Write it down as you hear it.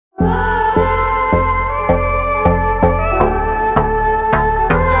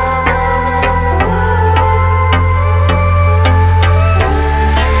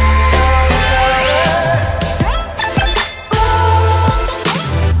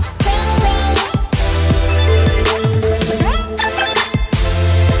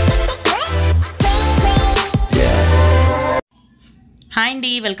Hi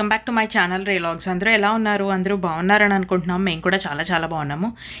అండి, welcome back to my channel రేలాగ్స్. అందరూ ఎలా ఉన్నారు? అందరూ బాగున్నారని అనుకుంటున్నాం. మేము కూడా చాలా చాలా బాగున్నాము.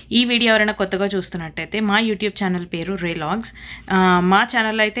 ఈ వీడియో ఎవరైనా కొత్తగా చూస్తున్నట్టయితే మా యూట్యూబ్ ఛానల్ పేరు రేలాగ్స్. మా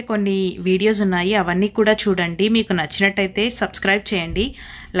ఛానల్లో అయితే కొన్ని వీడియోస్ ఉన్నాయి, అవన్నీ కూడా చూడండి. మీకు నచ్చినట్టయితే సబ్స్క్రైబ్ చేయండి,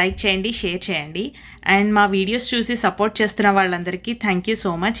 లైక్ చేయండి, షేర్ చేయండి. అండ్ మా వీడియోస్ చూసి సపోర్ట్ చేస్తున్న వాళ్ళందరికీ థ్యాంక్ యూ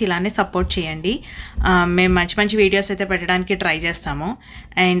సో మచ్. ఇలానే సపోర్ట్ చేయండి. మేము మంచి మంచి వీడియోస్ అయితే పెట్టడానికి ట్రై చేస్తాము.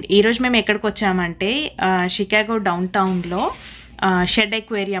 అండ్ ఈరోజు మేము ఎక్కడికి వచ్చామంటే షికాగో డౌన్ టౌన్లో షెడ్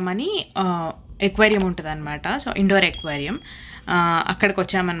ఎక్వేరియం అని ఎక్వేరియం ఉంటుంది అనమాట. సో ఇండోర్ ఎక్వేరియం, అక్కడికి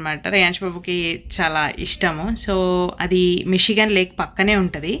వచ్చామన్నమాట. రేయాన్స్ బాబుకి చాలా ఇష్టము. సో అది మిషిగన్ లేక్ పక్కనే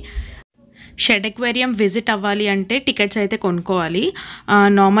ఉంటుంది. షెడ్ ఎక్వేరియం విజిట్ అవ్వాలి అంటే టికెట్స్ అయితే కొనుక్కోవాలి.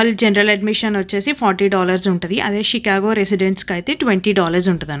 నార్మల్ జనరల్ అడ్మిషన్ వచ్చేసి $40 ఉంటుంది. అదే షికాగో రెసిడెంట్స్కి అయితే $20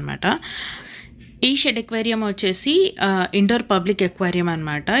 ఉంటుంది అనమాట. ఈ షెడ్ ఎక్వేరియం వచ్చేసి ఇండోర్ పబ్లిక్ ఎక్వేరియం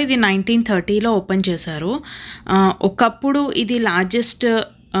అనమాట. ఇది 1930లో ఓపెన్ చేశారు. ఒకప్పుడు ఇది లార్జెస్ట్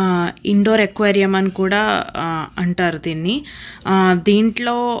ఇండోర్ ఎక్వేరియం అని కూడా అంటారు దీన్ని.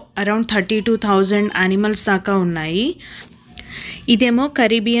 దీంట్లో అరౌండ్ 32,000 యానిమల్స్ దాకా ఉన్నాయి. ఇదేమో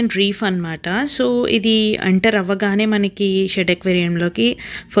కరీబియన్ రీఫ్ అనమాట. సో ఇది ఎంటర్ అవ్వగానే మనకి షెడ్ ఎక్వేరియంలోకి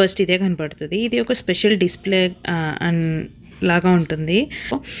ఫస్ట్ ఇదే కనపడుతుంది. ఇది ఒక స్పెషల్ డిస్ప్లే లాగా ఉంటుంది.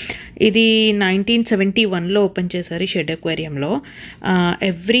 ఇది 1971లో ఓపెన్ చేశారు ఈ shed ఎక్వేరియంలో.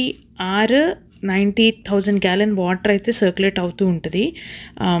 Every hour 90,000 gallon water అయితే సర్క్యులేట్ అవుతూ ఉంటుంది.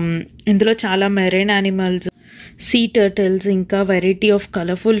 ఇందులో చాలా మెరైన్ యానిమల్స్, సీ టర్టిల్స్, ఇంకా వెరైటీ ఆఫ్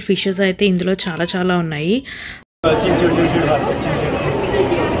కలర్ఫుల్ ఫిషెస్ అయితే ఇందులో చాలా చాలా ఉన్నాయి.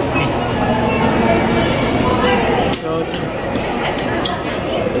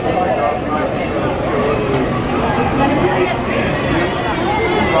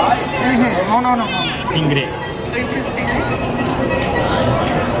 No. Stingray. Okay,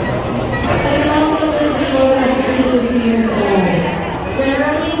 I'm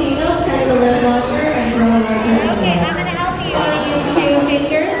going to help you. You're going to use 2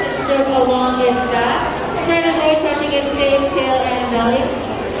 fingers and stroke along its back. Turn away, touching its face, tail, and belly.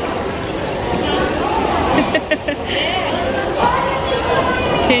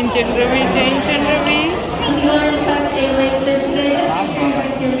 Change and Ravi. If you want to touch a leg surface, make sure you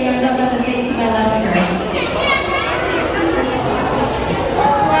put your hands up at the same to my left and right.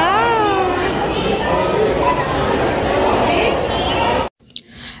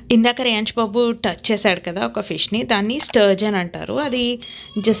 ఇందాక రేయాన్స్ బాబు touch చేశాడు కదా ఒక ఫిష్ని, దాన్ని sturgeon అంటారు. అది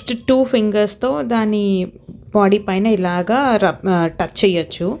just 2 ఫింగర్స్తో దాని body పైన ఇలాగా టచ్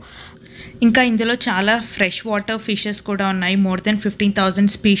చేయొచ్చు. ఇంకా ఇందులో చాలా ఫ్రెష్ వాటర్ ఫిషెస్ కూడా ఉన్నాయి. మోర్ దెన్ 15,000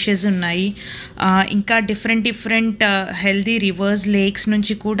 స్పీషీస్ ఉన్నాయి. ఇంకా డిఫరెంట్ హెల్దీ రివర్స్, లేక్స్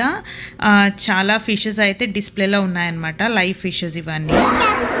నుంచి కూడా చాలా ఫిషెస్ అయితే డిస్ప్లేలో ఉన్నాయన్నమాట. లైవ్ ఫిషెస్ ఇవన్నీ.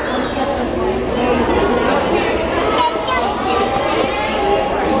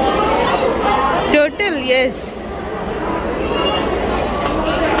 Total yes.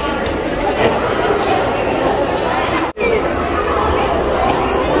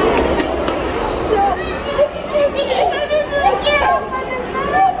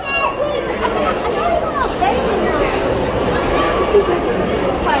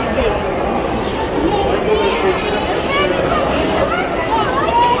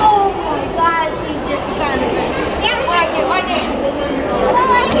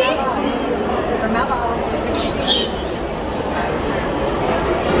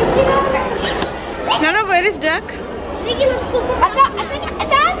 No, where is duck? I think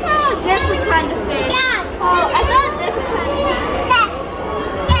that's a different kind of fish. Yeah. Oh, I thought a different kind of fish.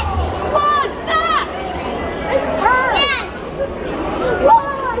 Oh, duck! It's bird. Whoa,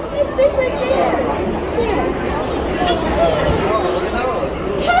 I see fish right there. Here.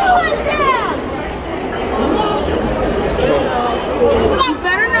 Two of them! You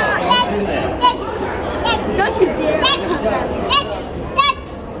better not. Don't you dare.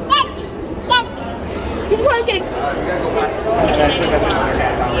 He's probably getting...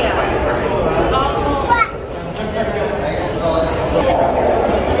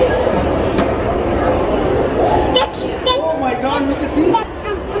 Oh my God, look at these. I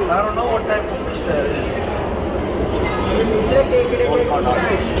don't know what type of fish that is.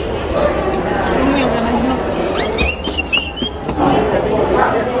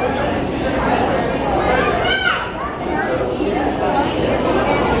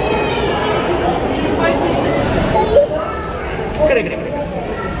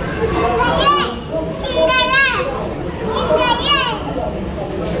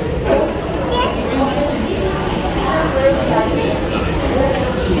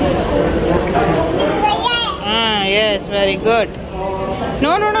 Yes, very good.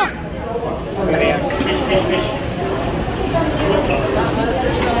 No. Fish.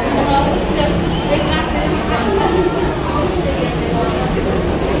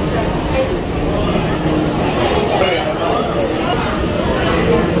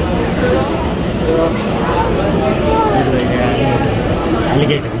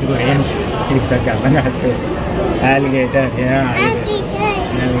 Alligator, itu Reyansh. Ini bisa kapan aku? Alligator, ya. Alligator.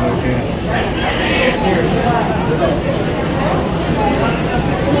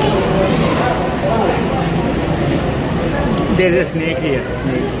 There's a snake here.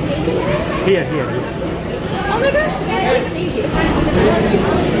 Here. Oh my gosh, thank you.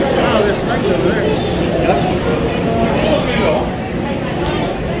 Oh, there's snakes over there.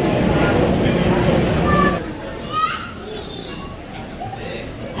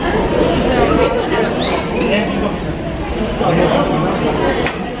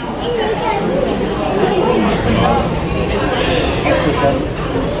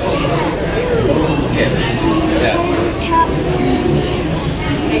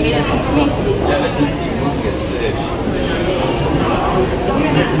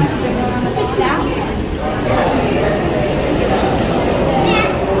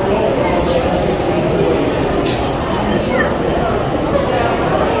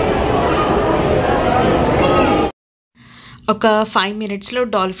 ఒక 5 మినిట్స్లో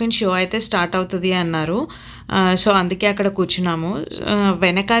dolphin show అయితే start అవుతుంది అన్నారు. So అందుకే అక్కడ కూర్చున్నాము.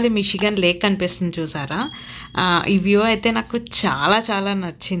 వెనకాల Michigan lake కనిపిస్తుంది చూసారా. ఈ వ్యూ అయితే నాకు చాలా చాలా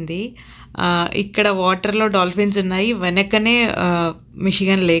నచ్చింది. ఇక్కడ వాటర్లో డాల్ఫిన్స్ ఉన్నాయి, వెనకనే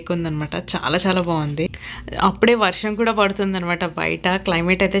మిషిగన్ లేక్ ఉందనమాట. చాలా చాలా బాగుంది. అప్పుడే వర్షం కూడా పడుతుందనమాట బయట.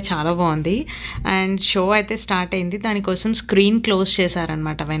 క్లైమేట్ అయితే చాలా బాగుంది. అండ్ షో అయితే స్టార్ట్ అయింది. దానికోసం స్క్రీన్ క్లోజ్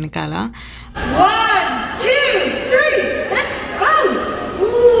చేశారనమాట వెనకాల. 1, 2, 3, let's vote!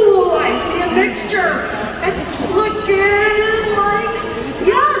 Ooh, I see a mixture. It's looking like,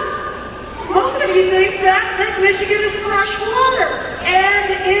 yes, most of you think that Lake Michigan is fresh water, and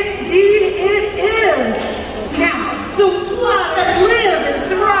indeed it is. Now, the water live and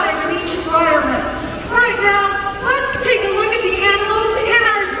thrive in each environment. Right now, let's take a look at the animals in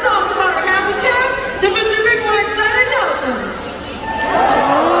our saltwater habitat, the Pacific white-sided dolphins.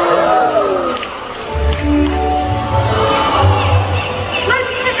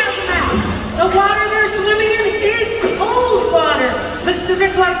 Let's check out the map. The water they're swimming in is cold water.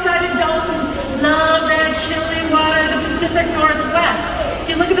 Pacific white-sided dolphins love that chilly water in the Pacific Northwest. If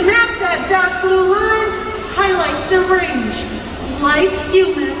you look at the map, that dark blue line highlights their range. Like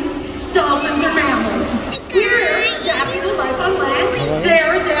humans, dolphins are mammals. We're adapted to life on land.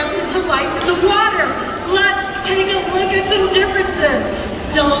 They're adapted to life in the water. Let's take a look at some differences.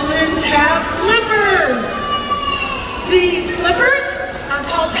 Dolphins have flippers. These flippers are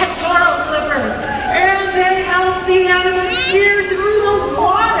called pectoral flippers, and they help the animals steer through the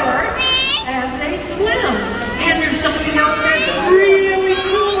water as they swim. And there's something else that's really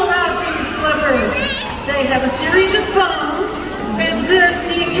cool about these flippers. They have a series of bones, and this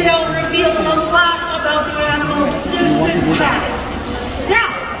detail reveals a lot about the animal's distant past. Now,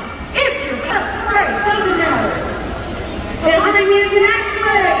 if you're afraid, doesn't matter. Behind me is an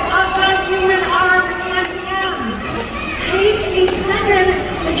X-ray of the human arm and hand. Take a second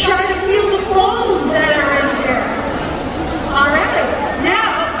and try to feel the bones that are in here. All right. Now,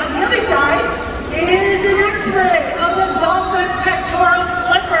 on the other side is an X-ray of the dolphin's pectoral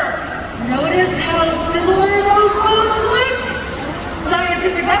flipper. Notice how similar those bones look?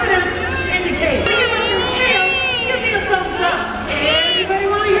 Scientific evidence indicates. Tail, give me a thumbs up. Anybody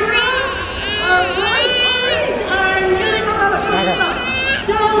want to hear it? All right. I'm giving them a thumbs up.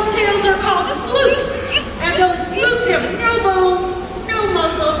 Those tails are called flukes, and those flukes have no bones, no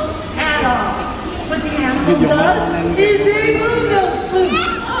muscles at all. What the animal does is they move those flukes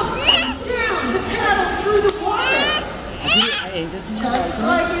up and down to paddle through the water. Just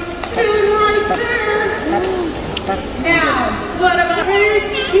like he's doing right there. Now, what about it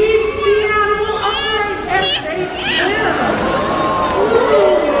keeps the animal upright as they swim?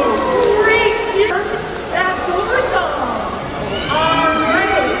 Ooh, great! That dorsal. All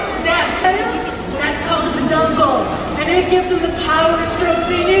right, that tail, that's called a peduncle, and it gives them the power stroke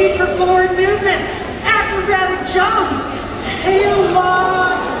they need for forward movement, acrobatic jumps, tail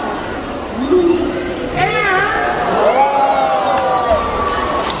locks, and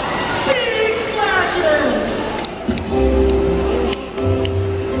big splashes.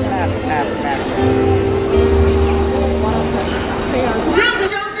 Now the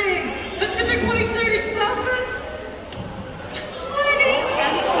jumping Pacific white-sided dolphins.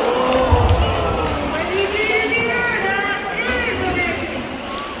 20 feet in the air, that is amazing.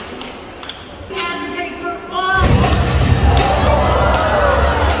 Advocate for all.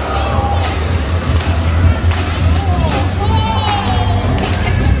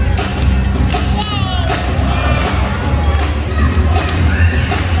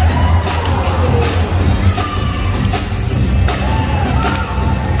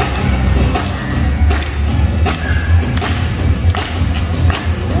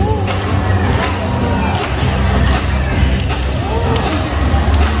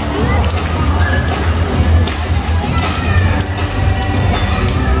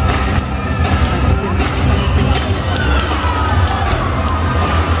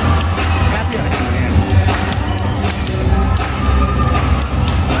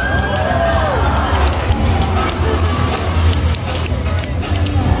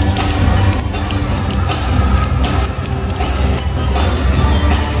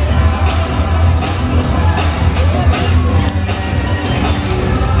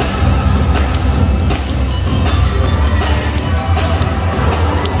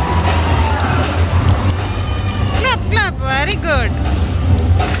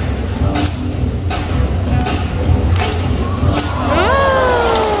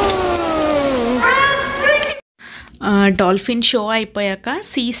 Dolphin show అయిపోయాక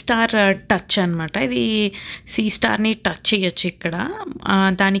sea star touch అనమాట. ఇది see స్టార్ని touch చేయొచ్చు ఇక్కడ.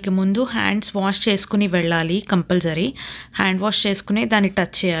 దానికి ముందు hands wash చేసుకుని వెళ్ళాలి, compulsory hand wash చేసుకుని దాన్ని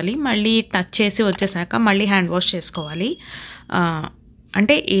టచ్ చేయాలి. మళ్ళీ టచ్ చేసి వచ్చేసాక మళ్ళీ హ్యాండ్ వాష్ చేసుకోవాలి.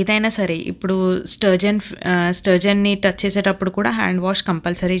 అంటే ఏదైనా సరే ఇప్పుడు స్టర్జన్ని టచ్ చేసేటప్పుడు కూడా హ్యాండ్ వాష్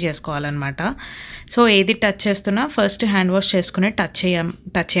కంపల్సరీ చేసుకోవాలన్నమాట. సో ఏది టచ్ చేస్తున్నా ఫస్ట్ హ్యాండ్ వాష్ చేసుకుని టచ్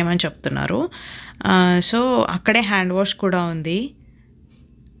చేయమని చెప్తున్నారు. సో అక్కడే హ్యాండ్ వాష్ కూడా ఉంది.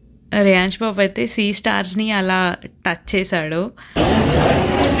 రేయాన్ష్ బాబు అయితే సీ స్టార్స్ని అలా టచ్ చేశాడు.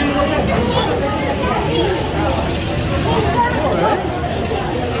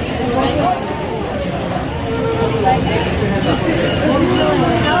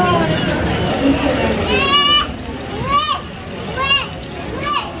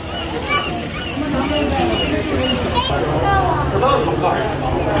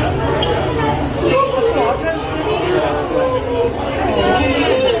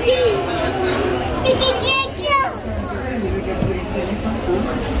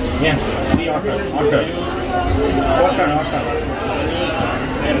 Yeah, we also otter. Otter.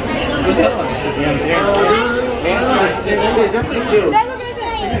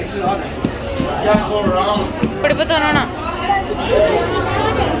 పడిపోతానా?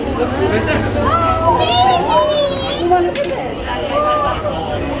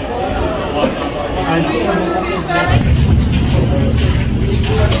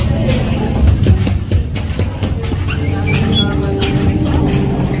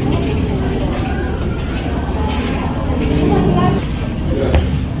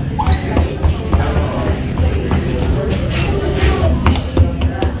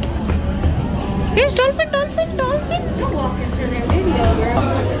 Yes, dolphin. Don't walk into their video, girl.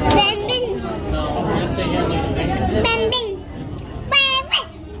 Bending.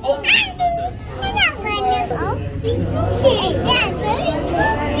 Oh. Auntie, you're not going to go. Hey, Dad,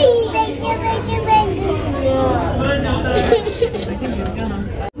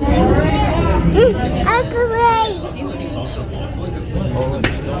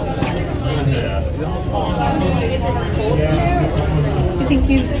 You think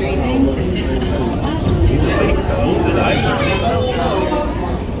he's dreaming? His eyes are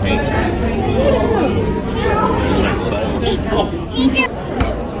paintings.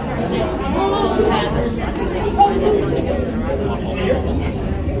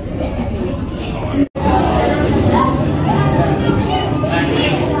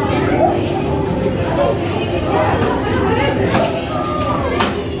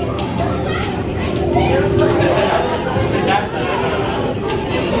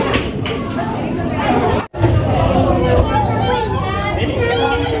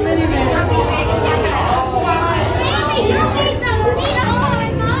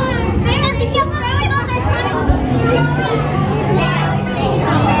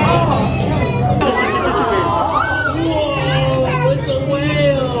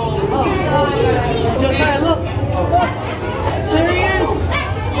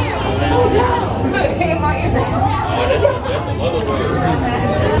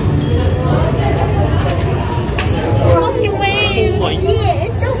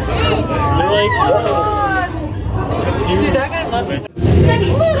 Dude, that guy must be.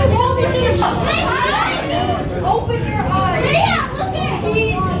 open your eyes. Yeah, look at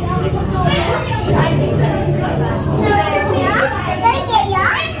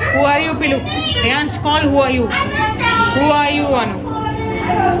Who are you, Pilu? Reyansh, call who are you? Who are you, Anu?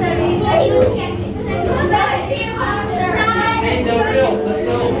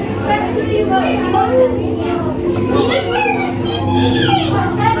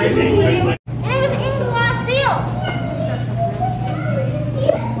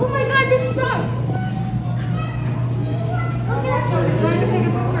 Oh my God, this is strong. Trying to take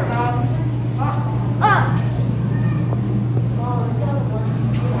a picture, Rob.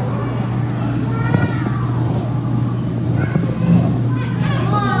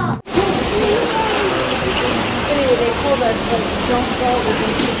 They told us that don't go with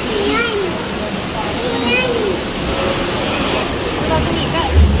these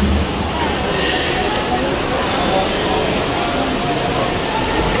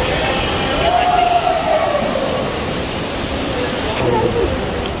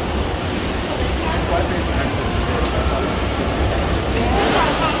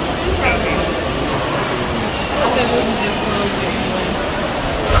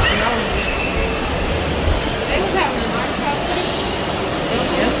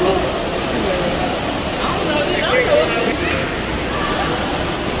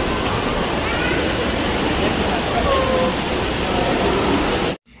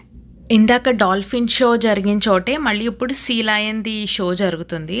ఇందాక dolphin show జరిగిన చోటే మళ్ళీ ఇప్పుడు see లయన్ది show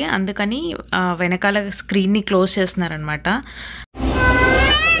జరుగుతుంది. అందుకని వెనకాల స్క్రీన్ని close చేస్తున్నారనమాట.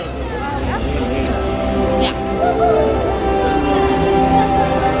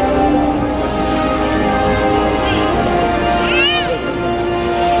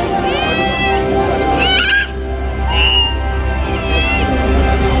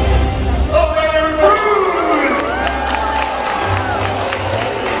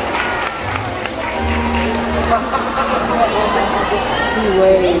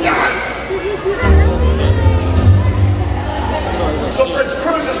 So Prince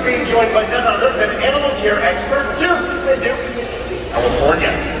Cruise is being joined by none other than animal care expert Duke. Hey Duke.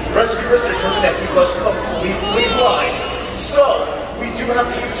 California. Rescuers determined that he was completely blind. So we do have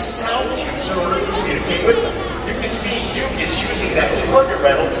to use sound cues in order to communicate with them. You can see Duke is using that target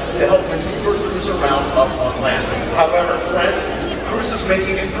rattle to help maneuver Cruise around up on land. However, friends, Cruise is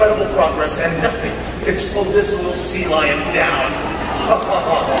making incredible progress and nothing can slow this little sea lion down.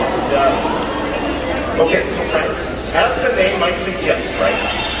 Okay, so friends, as the name might suggest, right,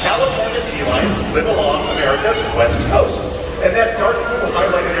 California sea lions live along America's west coast. And that dark blue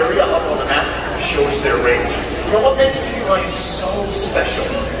highlighted area up on the map shows their range. You know, what makes sea lions so special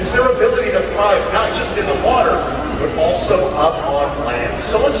is their ability to thrive not just in the water, but also up on land.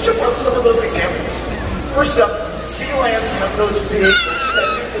 So let's check out some of those examples. First up, sea lions have those big that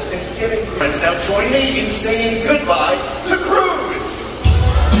Duke has been giving. Friends, now join me in saying goodbye to Cruise.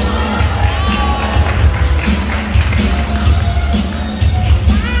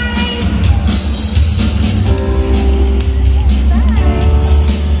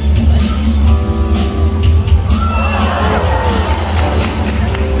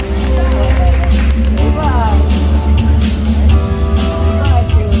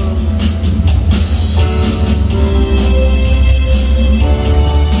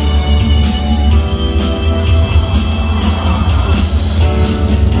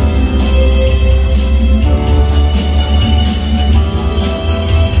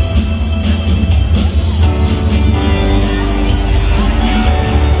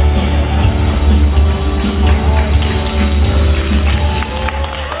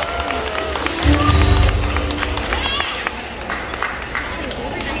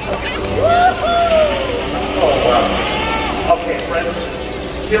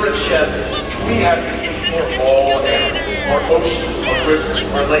 Here at Shed, we advocate for all animals, our oceans, our rivers,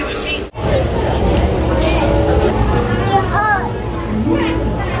 our lakes.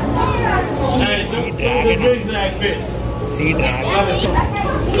 Hey, see zigzag fish. Sea dragon.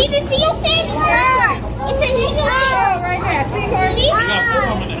 See the sealfish? It's a sealfish. Right there.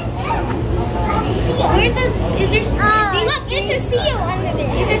 Where's this? Is this? Look, it's a seal under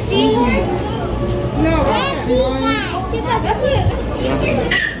this. Is it seahorse? No. Yeah, see that. See that? That's it.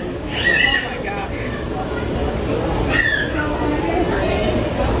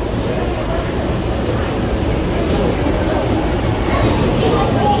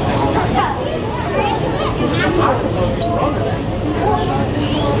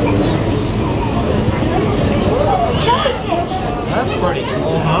 That's pretty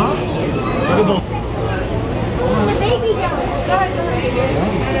cool, huh? Look at those. The baby down.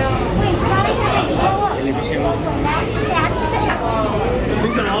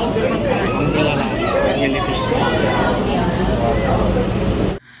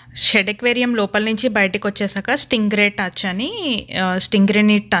 Shed aquarium లోపల నుంచి బయటకు వచ్చేసాక Stingray touch అని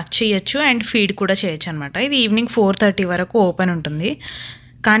స్టింగ్రేని touch చేయొచ్చు and feed కూడా చేయొచ్చు అనమాట. ఇది ఈవినింగ్ 4:30 వరకు ఓపెన్ ఉంటుంది.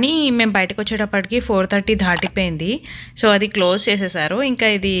 కానీ మేము బయటకు వచ్చేటప్పటికి 4:30 దాటిపోయింది. సో అది క్లోజ్ చేసేసారు. ఇంకా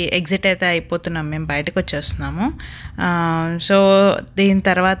ఇది ఎగ్జిట్ అయితే అయిపోతున్నాం, మేము బయటకు వచ్చేస్తున్నాము. సో దీని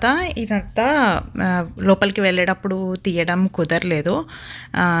తర్వాత ఇదంతా లోపలికి వెళ్ళేటప్పుడు తీయడం కుదరలేదు.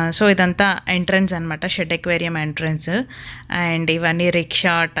 సో ఇదంతా ఎంట్రన్స్ అనమాట, షెడ్ ఎక్వేరియం ఎంట్రన్స్. అండ్ ఇవన్నీ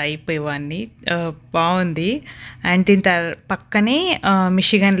రిక్షా టైప్ ఇవన్నీ బాగుంది. అండ్ దీని పక్కనే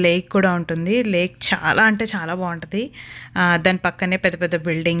మిషిగన్ లేక్ కూడా ఉంటుంది. లేక్ చాలా అంటే చాలా బాగుంటుంది. దాని పక్కనే పెద్ద పెద్ద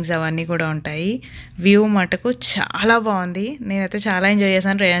బిల్డింగ్స్ అవన్నీ కూడా ఉంటాయి. వ్యూ మటుకు చాలా బాగుంది. నేనైతే చాలా ఎంజాయ్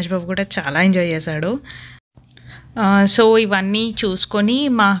చేశాను. రేయాన్స్ బాబు కూడా చాలా ఎంజాయ్ చేశాడు. సో ఇవన్నీ చూసుకొని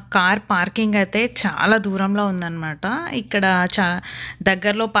మా కార్ పార్కింగ్ అయితే చాలా దూరంలో ఉందన్నమాట. ఇక్కడ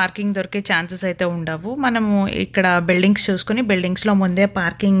దగ్గరలో పార్కింగ్ దొరికే ఛాన్సెస్ అయితే ఉండవు. మనము ఇక్కడ బిల్డింగ్స్ చూసుకొని బిల్డింగ్స్లో ముందే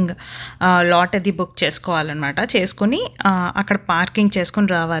పార్కింగ్ లాట్ అది బుక్ చేసుకోవాలన్నమాట. చేసుకొని అక్కడ పార్కింగ్ చేసుకొని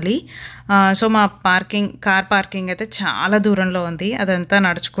రావాలి. సో మా కార్ పార్కింగ్ అయితే చాలా దూరంలో ఉంది. అదంతా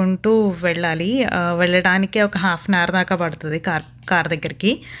నడుచుకుంటూ వెళ్ళడానికి ఒక ½ అన్ అవర్ దాకా పడుతుంది కార్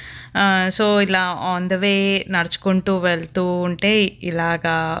దగ్గరికి. సో ఇలా ఆన్ ద వే నడుచుకుంటూ వెళ్తూ ఉంటే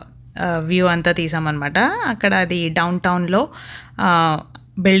ఇలాగా వ్యూ అంతా తీసామన్నమాట. అక్కడ అది డౌన్ టౌన్లో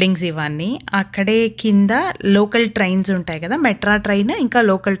బిల్డింగ్స్ ఇవన్నీ. అక్కడే కింద లోకల్ ట్రైన్స్ ఉంటాయి కదా, మెట్రో ట్రైన్ ఇంకా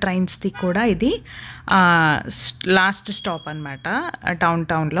లోకల్ ట్రైన్స్ది కూడా ఇది లాస్ట్ స్టాప్ అనమాట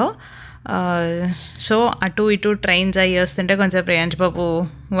టౌన్లో. సో అటు ఇటు ట్రైన్స్ అయ్యి వస్తుంటే కొంచెం రేయాంష్ బాబు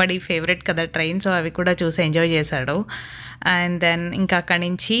వాడి ఫేవరెట్ కదా ట్రైన్, సో అవి కూడా చూసి ఎంజాయ్ చేశాడు. అండ్ దెన్ ఇంకా అక్కడి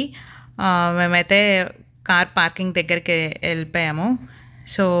నుంచి మేమైతే కార్ పార్కింగ్ దగ్గరికి వెళ్ళిపోయాము.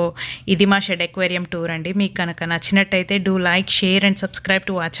 సో ఇది మా షెడ్ అక్వేరియం టూర్ అండి. మీకు కనుక నచ్చినట్టయితే do like, share and subscribe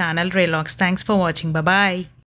to our channel రేలాగ్స్. Thanks for watching. Bye.